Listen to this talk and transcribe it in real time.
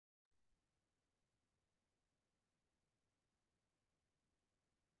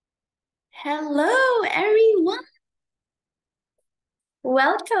Hello, everyone.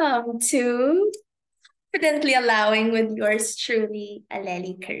 Welcome to Confidently Allowing with yours truly,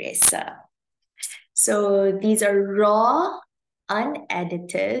 Aleli Carissa. So these are raw,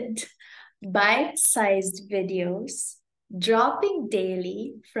 unedited, bite-sized videos dropping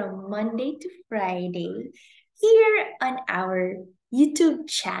daily from Monday to Friday here on our YouTube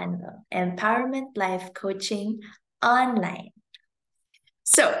channel, Empowerment Life Coaching Online.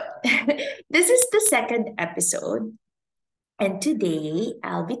 So, this is the second episode. And today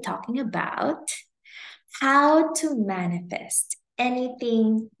I'll be talking about how to manifest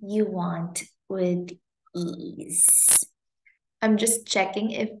anything you want with ease. I'm just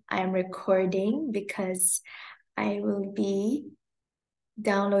checking if I'm recording because I will be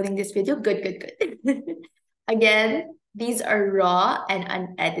downloading this video. Good, good, good. Again, these are raw and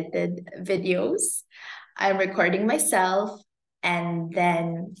unedited videos. I'm recording myself and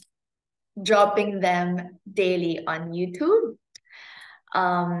then dropping them daily on YouTube.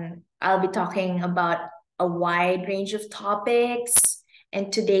 I'll be talking about a wide range of topics.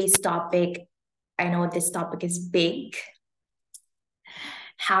 And today's topic, I know this topic is big,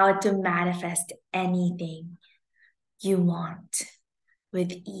 how to manifest anything you want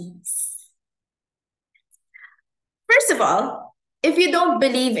with ease. First of all, if you don't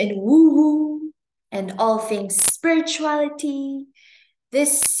believe in woo woo and all things spirituality,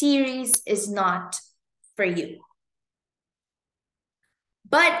 this series is not for you.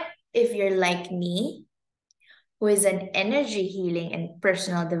 But if you're like me, who is an energy healing and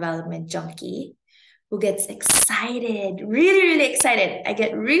personal development junkie, who gets excited, really, really excited. I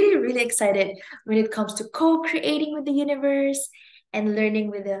get really, really excited when it comes to co-creating with the universe and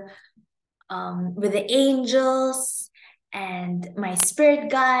learning with the angels and my spirit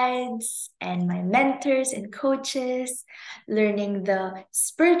guides and my mentors and coaches, learning the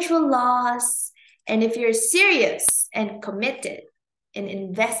spiritual laws. And if you're serious and committed in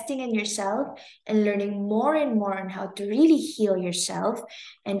investing in yourself and learning more and more on how to really heal yourself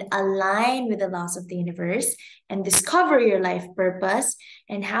and align with the laws of the universe and discover your life purpose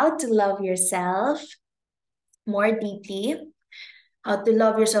and how to love yourself more deeply, how to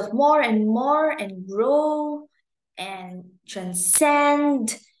love yourself more and grow and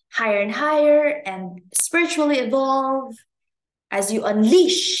transcend higher and higher and spiritually evolve as you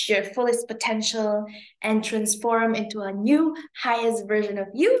unleash your fullest potential and transform into a new highest version of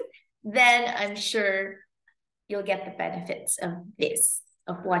you, then I'm sure you'll get the benefits of this,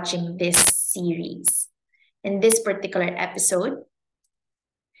 of watching this series in this particular episode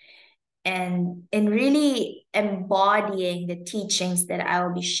and in really embodying the teachings that I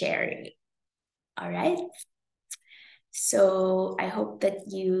will be sharing. All right. So I hope that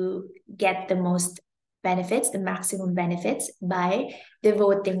you get the most benefits, the maximum benefits by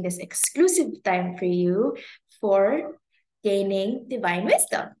devoting this exclusive time for you for gaining divine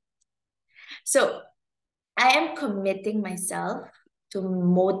wisdom. So I am committing myself to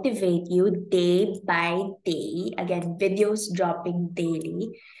motivate you day by day. Again, videos dropping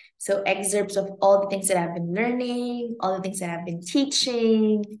daily. So excerpts of all the things that I've been learning, all the things that I've been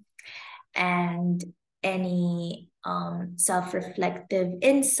teaching, and any self-reflective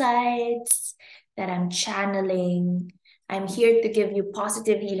insights that I'm channeling. I'm here to give you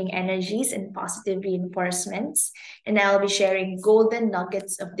positive healing energies and positive reinforcements. And I'll be sharing golden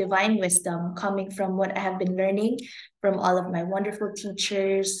nuggets of divine wisdom coming from what I have been learning from all of my wonderful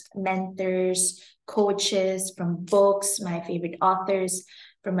teachers, mentors, coaches, from books, my favorite authors,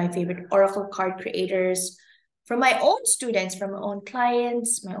 from my favorite oracle card creators, from my own students, from my own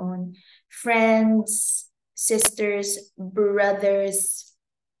clients, my own friends, sisters, brothers,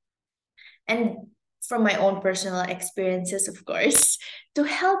 and from my own personal experiences, of course, to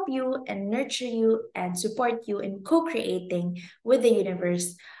help you and nurture you and support you in co creating with the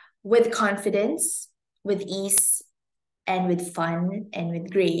universe with confidence, with ease, and with fun, and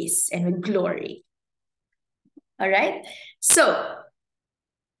with grace, and with glory. All right. So,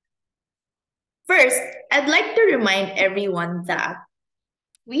 first, I'd like to remind everyone that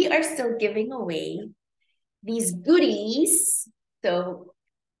we are still giving away these goodies. So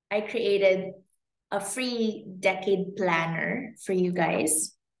I created a free decade planner for you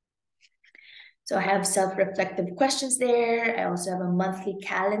guys. So I have self-reflective questions there. I also have a monthly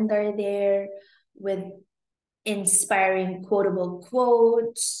calendar there with inspiring quotable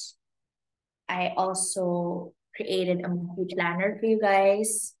quotes. I also created a monthly planner for you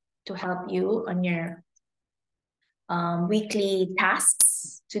guys to help you on your weekly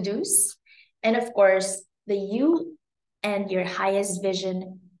tasks, to-dos. And of course, the You and Your Highest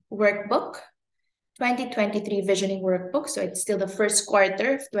Vision workbook 2023 Visioning Workbook. So it's still the first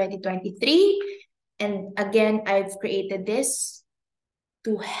quarter of 2023. And again, I've created this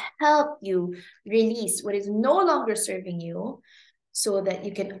to help you release what is no longer serving you so that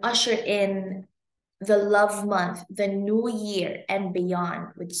you can usher in the love month, the new year, and beyond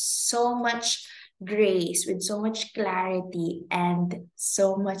with so much grace, with so much clarity, and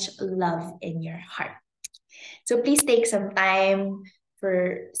so much love in your heart. So please take some time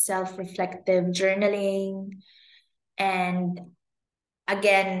for self-reflective journaling. And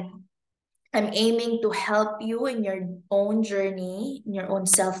again, I'm aiming to help you in your own journey, in your own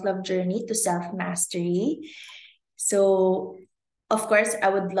self-love journey to self-mastery. So, of course, I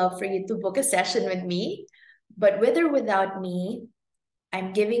would love for you to book a session with me, but with or without me,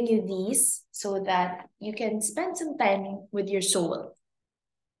 I'm giving you these so that you can spend some time with your soul.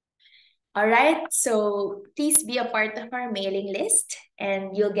 All right, so please be a part of our mailing list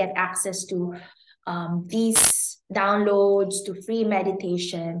and you'll get access to these downloads, to free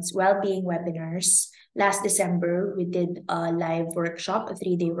meditations, well-being webinars. Last December, we did a live workshop, a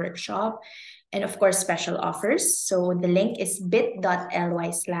 3-day workshop, and of course, special offers. So the link is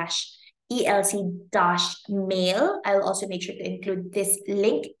bit.ly/ELC-mail. I'll also make sure to include this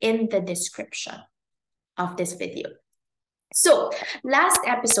link in the description of this video. So, last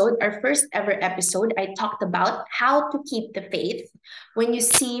episode, our first ever episode, I talked about how to keep the faith when you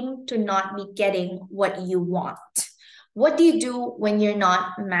seem to not be getting what you want. What do you do when you're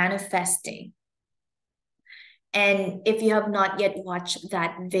not manifesting? And if you have not yet watched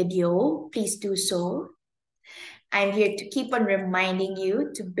that video, please do so. I'm here to keep on reminding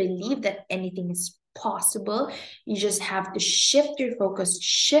you to believe that anything is possible. You just have to shift your focus,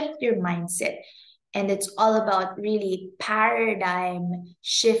 shift your mindset. And it's all about really paradigm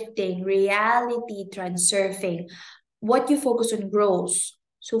shifting, reality transurfing. What you focus on grows.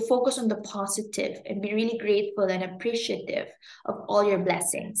 So focus on the positive and be really grateful and appreciative of all your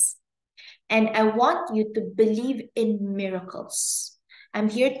blessings. And I want you to believe in miracles. I'm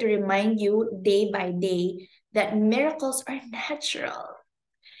here to remind you day by day that miracles are natural.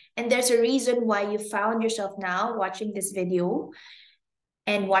 And there's a reason why you found yourself now watching this video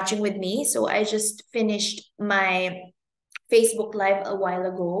and watching with me. So I just finished my Facebook Live a while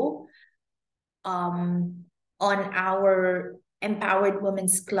ago on our Empowered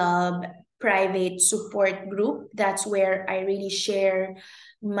Women's Club private support group. That's where I really share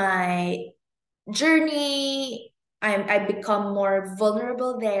my journey. I become more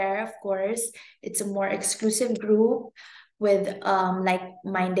vulnerable there, of course. It's a more exclusive group with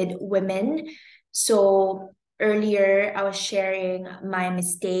like-minded women. So earlier, I was sharing my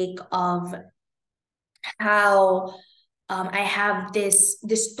mistake of how I have this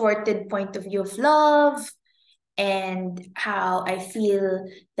distorted point of view of love and how I feel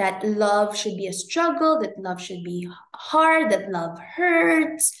that love should be a struggle, that love should be hard, that love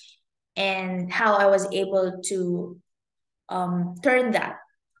hurts, and how I was able to turn that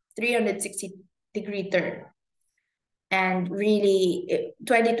 360-degree turn. And really,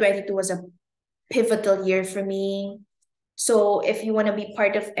 2022 was a pivotal year for me. So if you want to be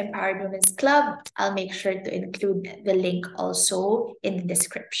part of Empowered Women's Club, I'll make sure to include the link also in the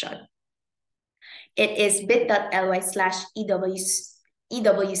description. It is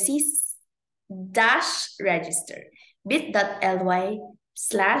bit.ly/EWC-register.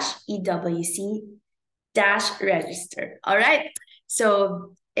 bit.ly/EWC-register. All right.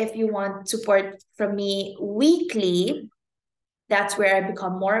 So if you want support from me weekly, that's where I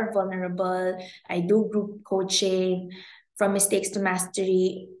become more vulnerable. I do group coaching, from mistakes to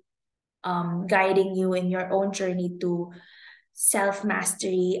mastery, guiding you in your own journey to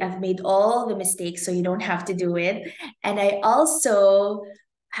self-mastery. I've made all the mistakes, so you don't have to do it. And I also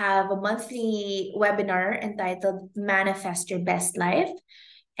have a monthly webinar entitled Manifest Your Best Life.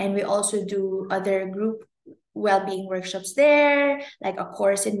 And we also do other group well-being workshops there, like a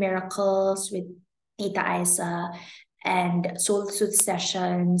course in miracles with Tita Isa, and soul suit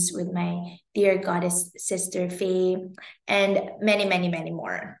sessions with my dear goddess sister Faye, and many, many, many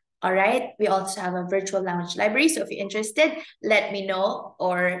more. All right. We also have a virtual lounge library. So if you're interested, let me know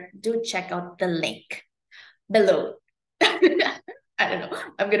or do check out the link below. I don't know.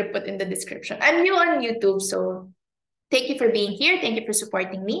 I'm going to put in the description. I'm new on YouTube, so thank you for being here. Thank you for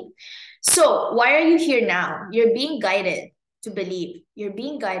supporting me. So why are you here now? You're being guided to believe. You're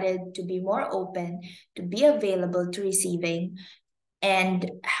being guided to be more open, to be available to receiving. And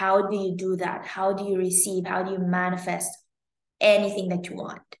how do you do that? How do you receive? How do you manifest anything that you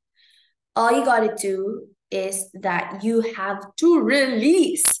want? All you got to do is that you have to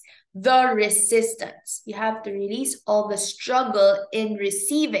release the resistance. You have to release all the struggle in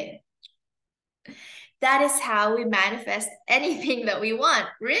receiving. That is how we manifest anything that we want,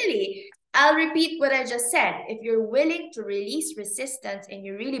 really. I'll repeat what I just said. If you're willing to release resistance and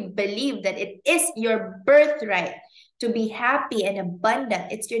you really believe that it is your birthright to be happy and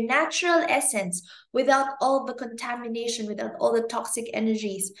abundant, it's your natural essence without all the contamination, without all the toxic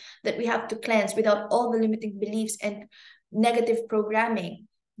energies that we have to cleanse, without all the limiting beliefs and negative programming.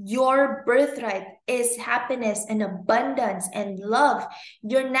 Your birthright is happiness and abundance and love.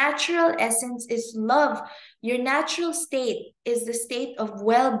 Your natural essence is love. Your natural state is the state of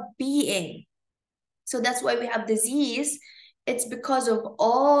well-being. So that's why we have disease. It's because of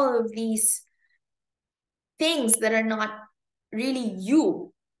all of these things that are not really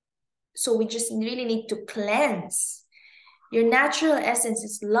you. So we just really need to cleanse. Your natural essence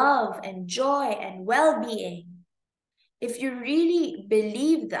is love and joy and well-being. If you really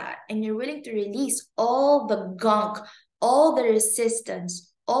believe that and you're willing to release all the gunk, all the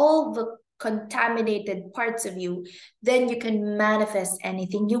resistance, all the contaminated parts of you, then you can manifest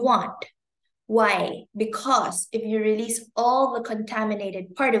anything you want. Why? Because if you release all the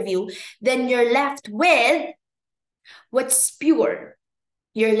contaminated part of you, then you're left with what's pure.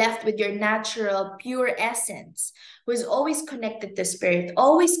 You're left with your natural, pure essence, who is always connected to spirit,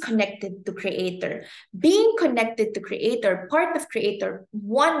 always connected to creator. Being connected to creator, part of creator,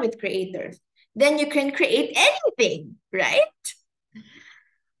 one with creator, then you can create anything, right?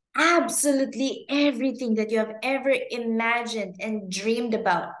 Absolutely everything that you have ever imagined and dreamed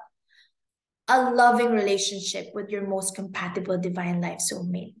about. A loving relationship with your most compatible divine life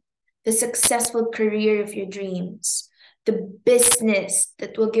soulmate. The successful career of your dreams, the business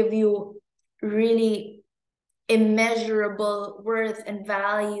that will give you really immeasurable worth and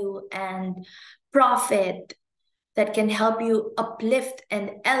value and profit that can help you uplift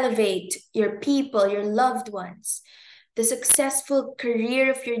and elevate your people, your loved ones. The successful career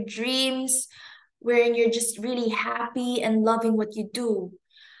of your dreams, wherein you're just really happy and loving what you do.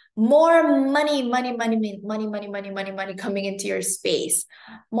 More money coming into your space.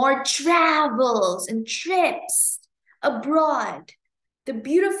 More travels and trips abroad. The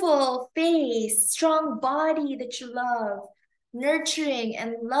beautiful face, strong body that you love. Nurturing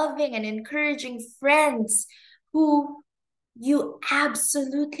and loving and encouraging friends who you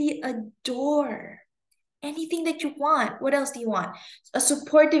absolutely adore. Anything that you want. What else do you want? A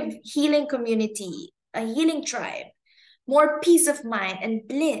supportive healing community, a healing tribe, more peace of mind and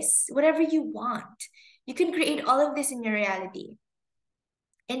bliss, whatever you want. You can create all of this in your reality.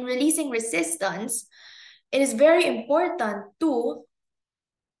 In releasing resistance, it is very important to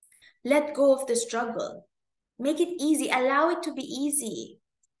let go of the struggle. Make it easy. Allow it to be easy.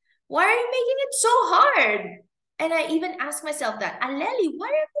 Why are you making it so hard? And I even ask myself that, Aleli, why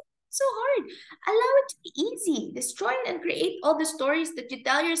are you making it so hard? Allow it to be easy. Destroy it and create all the stories that you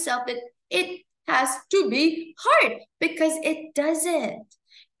tell yourself that it has to be hard, because it doesn't.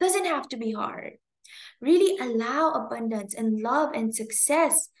 It doesn't have to be hard. Really allow abundance and love and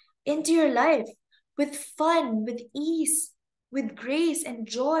success into your life with fun, with ease, with grace and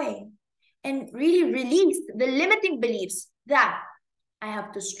joy. And really release the limiting beliefs that I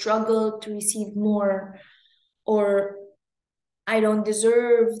have to struggle to receive more, or I don't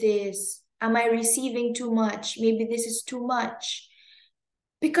deserve this. Am I receiving too much? Maybe this is too much.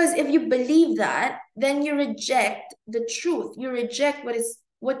 Because if you believe that, then you reject the truth. You reject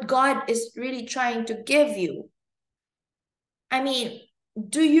what God is really trying to give you. I mean,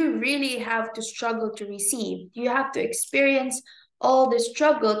 do you really have to struggle to receive? Do you have to experience all the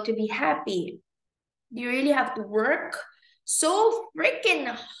struggle to be happy? Do you really have to work so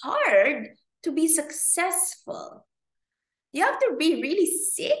freaking hard to be successful? You have to be really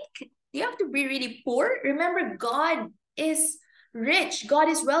sick. You have to be really poor. Remember, God is rich. God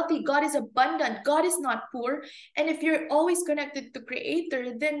is wealthy. God is abundant. God is not poor. And if you're always connected to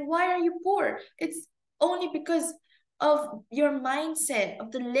Creator, then why are you poor? It's only because of your mindset,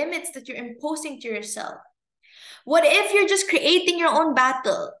 of the limits that you're imposing to yourself. What if you're just creating your own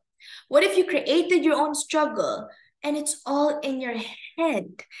battle? What if you created your own struggle and it's all in your head?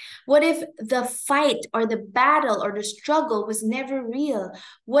 What if the fight or the battle or the struggle was never real?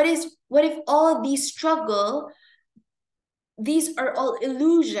 What if all these are all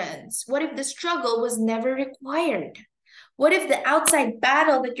illusions? What if the struggle was never required? What if the outside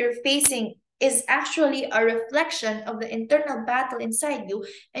battle that you're facing is actually a reflection of the internal battle inside you,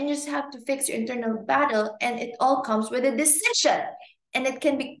 and you just have to fix your internal battle, and it all comes with a decision? And it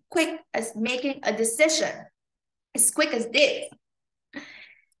can be quick as making a decision, as quick as this.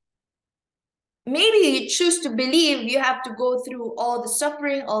 Maybe you choose to believe you have to go through all the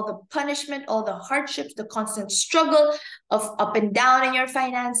suffering, all the punishment, all the hardships, the constant struggle of up and down in your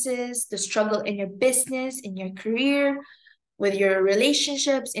finances, the struggle in your business, in your career, with your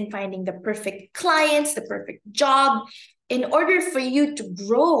relationships, in finding the perfect clients, the perfect job, in order for you to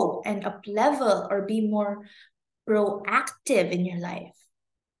grow and up level or be more proactive in your life.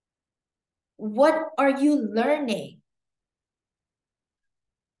 What are you learning?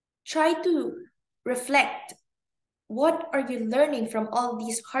 Try to reflect. What are you learning from all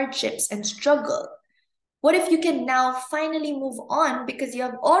these hardships and struggle? What if you can now finally move on because you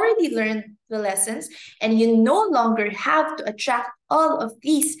have already learned the lessons and you no longer have to attract all of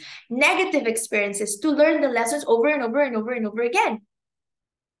these negative experiences to learn the lessons over and over and over and over again?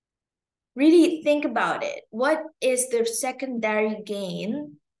 Really think about it. What is the secondary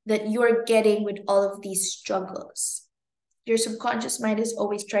gain that you're getting with all of these struggles? Your subconscious mind is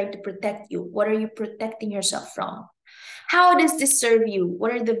always trying to protect you. What are you protecting yourself from? How does this serve you?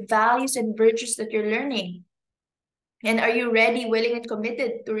 What are the values and virtues that you're learning? And are you ready, willing, and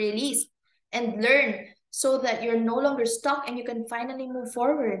committed to release and learn so that you're no longer stuck and you can finally move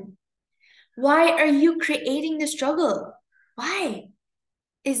forward? Why are you creating the struggle? Why?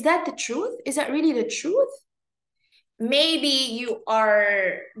 Is that the truth? Is that really the truth? Maybe you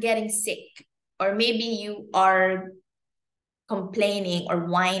are getting sick, or maybe you are complaining or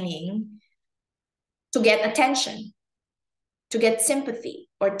whining to get attention, to get sympathy,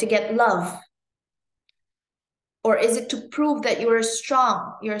 or to get love. Or is it to prove that you're a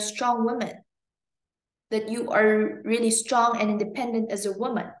strong woman, that you are really strong and independent as a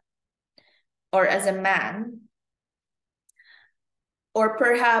woman or as a man? Or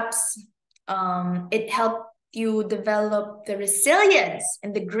perhaps it helped you develop the resilience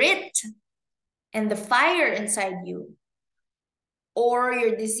and the grit and the fire inside you. Or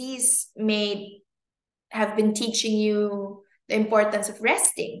your disease may have been teaching you the importance of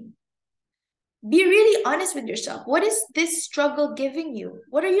resting. Be really honest with yourself. What is this struggle giving you?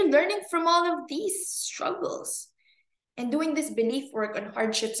 What are you learning from all of these struggles? And doing this belief work on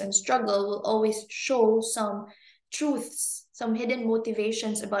hardships and struggle will always show some truths, some hidden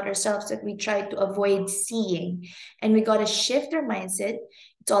motivations about ourselves that we try to avoid seeing. And we got to shift our mindset.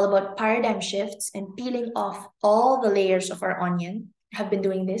 It's all about paradigm shifts and peeling off all the layers of our onion. I have been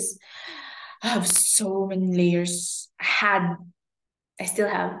doing this. I have so many layers. I still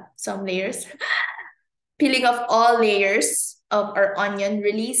have some layers. Peeling off all layers of our onion,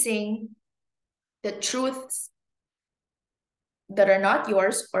 releasing the truths that are not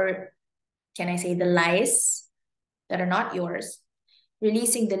yours, or can I say the lies that are not yours,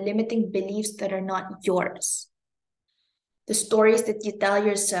 releasing the limiting beliefs that are not yours, the stories that you tell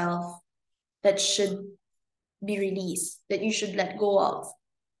yourself that should be released, that you should let go of.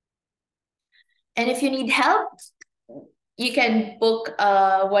 And if you need help, you can book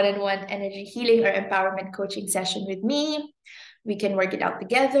a one-on-one energy healing or empowerment coaching session with me. We can work it out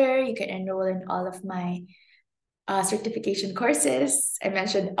together. You can enroll in all of my certification courses. I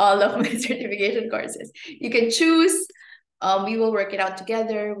mentioned all of my certification courses. You can choose. We will work it out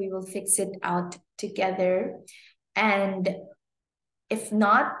together. We will fix it out together. And if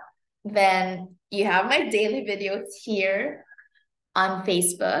not, then you have my daily videos here on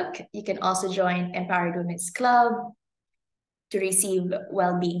Facebook. You can also join Empowered Women's Club to receive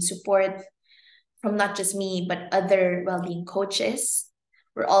well-being support from not just me, but other well-being coaches.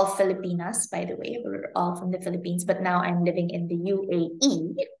 We're all Filipinas, by the way. We're all from the Philippines, but now I'm living in the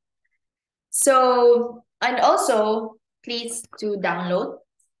UAE. So, and also, please to download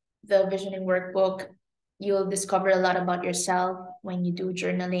the visioning workbook. You'll discover a lot about yourself when you do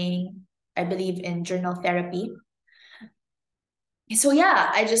journaling. I believe in journal therapy. So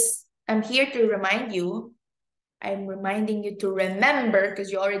yeah, I'm here to remind you. I'm reminding you to remember,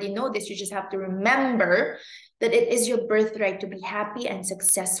 because you already know this, you just have to remember that it is your birthright to be happy and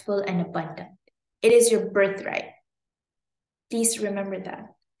successful and abundant. It is your birthright. Please remember that.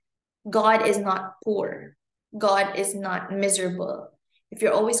 God is not poor. God is not miserable. If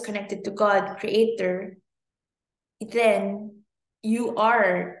you're always connected to God, Creator, then you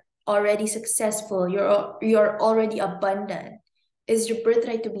are already successful. You're already abundant. It's your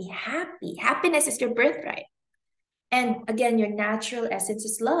birthright to be happy. Happiness is your birthright. And again, your natural essence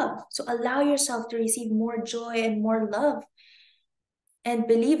is love. So allow yourself to receive more joy and more love. And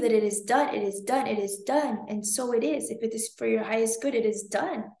believe that it is done, it is done, it is done. And so it is. If it is for your highest good, it is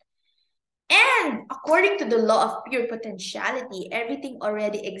done. And according to the law of pure potentiality, everything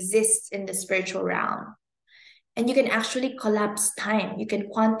already exists in the spiritual realm. And you can actually collapse time. You can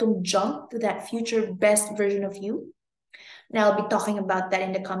quantum jump to that future best version of you And I'll be talking about that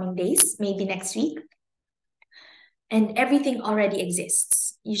in the coming days, maybe next week. And everything already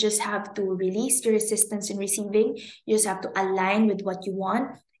exists. You just have to release your resistance in receiving. You just have to align with what you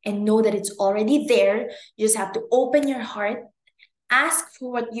want and know that it's already there. You just have to open your heart, ask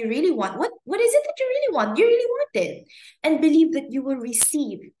for what you really want. What is it that you really want? You really want it. And believe that you will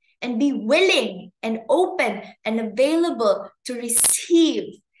receive, and be willing and open and available to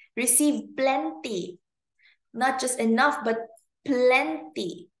receive. Receive plenty. Not just enough, but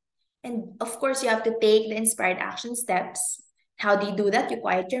plenty. And of course, you have to take the inspired action steps. How do you do that? You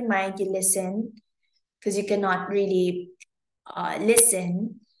quiet your mind, you listen, because you cannot really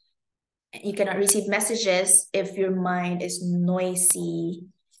listen. You cannot receive messages if your mind is noisy,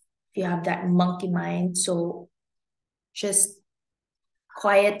 if you have that monkey mind. So just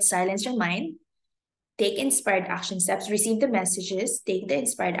quiet, silence your mind, take inspired action steps, receive the messages, take the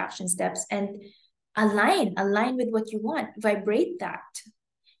inspired action steps, and align with what you want, vibrate that.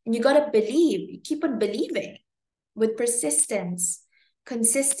 And you got to believe, you keep on believing with persistence,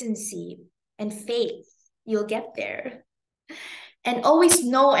 consistency, and faith. You'll get there. And always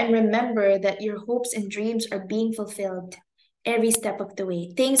know and remember that your hopes and dreams are being fulfilled every step of the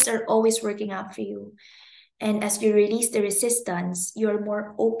way. Things are always working out for you. And as you release the resistance, you're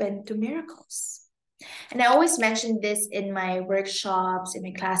more open to miracles. And I always mention this in my workshops, in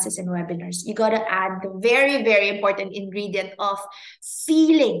my classes and webinars. You got to add the very, very important ingredient of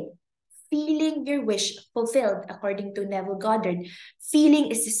feeling. Feeling your wish fulfilled, according to Neville Goddard.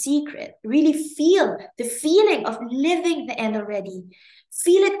 Feeling is the secret. Really feel the feeling of living the end already.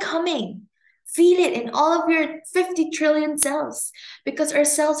 Feel it coming. Feel it in all of your 50 trillion cells, because our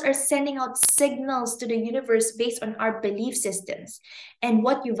cells are sending out signals to the universe based on our belief systems. And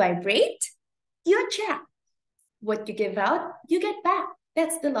what you vibrate, you attract. What you give out, you get back.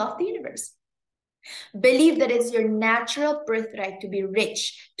 That's the law of the universe. Believe that it's your natural birthright to be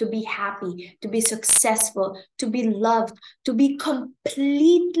rich, to be happy, to be successful, to be loved, to be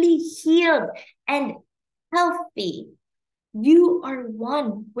completely healed and healthy. You are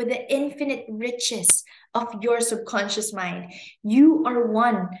one with the infinite riches of your subconscious mind. You are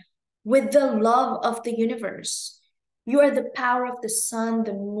one with the love of the universe. You are the power of the sun,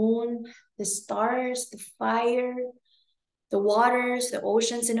 the moon, the stars, the fire, the waters, the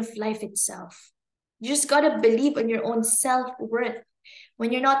oceans, and of life itself. You just got to believe in your own self-worth.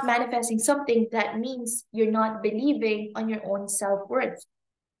 When you're not manifesting something, that means you're not believing on your own self-worth.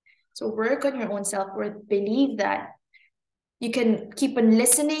 So work on your own self-worth. Believe that. You can keep on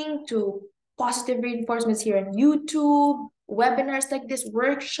listening to positive reinforcements here on YouTube, webinars like this,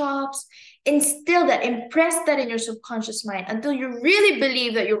 workshops. Instill that, impress that in your subconscious mind until you really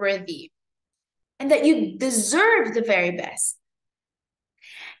believe that you're worthy and that you deserve the very best.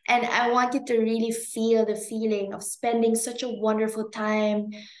 And I want you to really feel the feeling of spending such a wonderful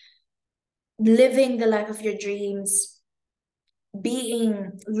time living the life of your dreams,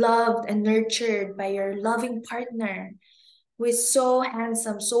 being loved and nurtured by your loving partner who is so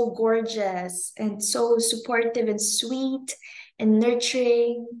handsome, so gorgeous, and so supportive and sweet and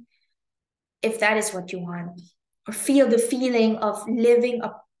nurturing, if that is what you want. Or feel the feeling of living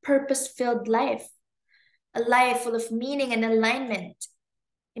a purpose-filled life, a life full of meaning and alignment.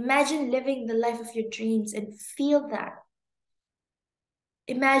 Imagine living the life of your dreams and feel that.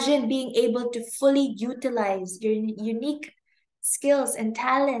 Imagine being able to fully utilize your unique skills and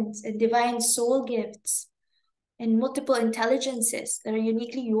talents and divine soul gifts and multiple intelligences that are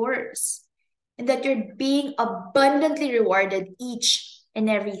uniquely yours, and that you're being abundantly rewarded each and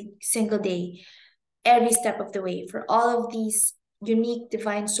every single day, every step of the way, for all of these unique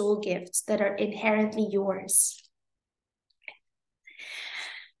divine soul gifts that are inherently yours.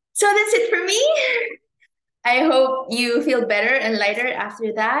 So that's it for me. I hope you feel better and lighter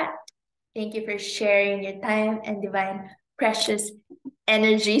after that. Thank you for sharing your time and divine, precious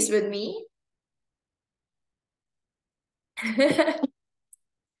energies with me.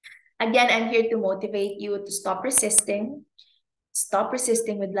 Again, I'm here to motivate you to stop resisting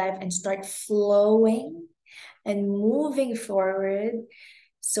with life and start flowing and moving forward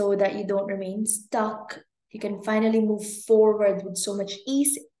so that you don't remain stuck. You can finally move forward with so much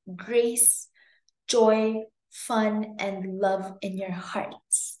ease, grace, joy, fun, and love in your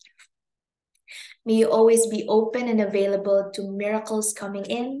hearts. May you always be open and available to miracles coming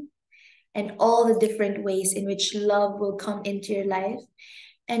in and all the different ways in which love will come into your life.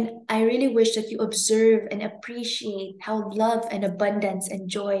 And I really wish that you observe and appreciate how love and abundance and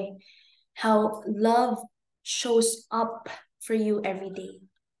joy, how love shows up for you every day.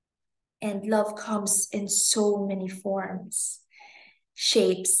 And love comes in so many forms,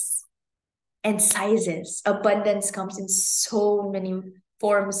 shapes, and sizes. Abundance comes in so many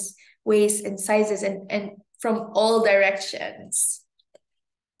forms, ways, and sizes, and from all directions.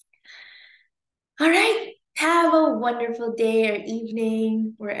 All right. Have a wonderful day or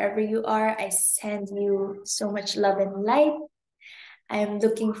evening wherever you are. I send you so much love and light. I'm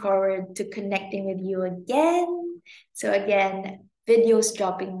looking forward to connecting with you again. So, again, videos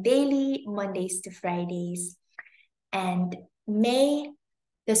dropping daily, Mondays to Fridays. And may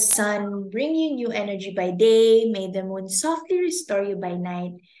the sun bring you new energy by day. May the moon softly restore you by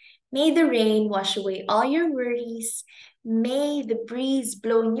night. May the rain wash away all your worries. May the breeze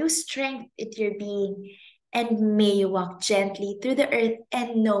blow new strength into your being. And may you walk gently through the earth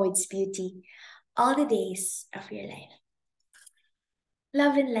and know its beauty all the days of your life.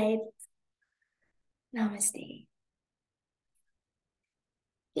 Love and light. Namaste.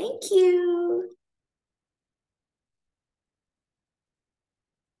 Thank you.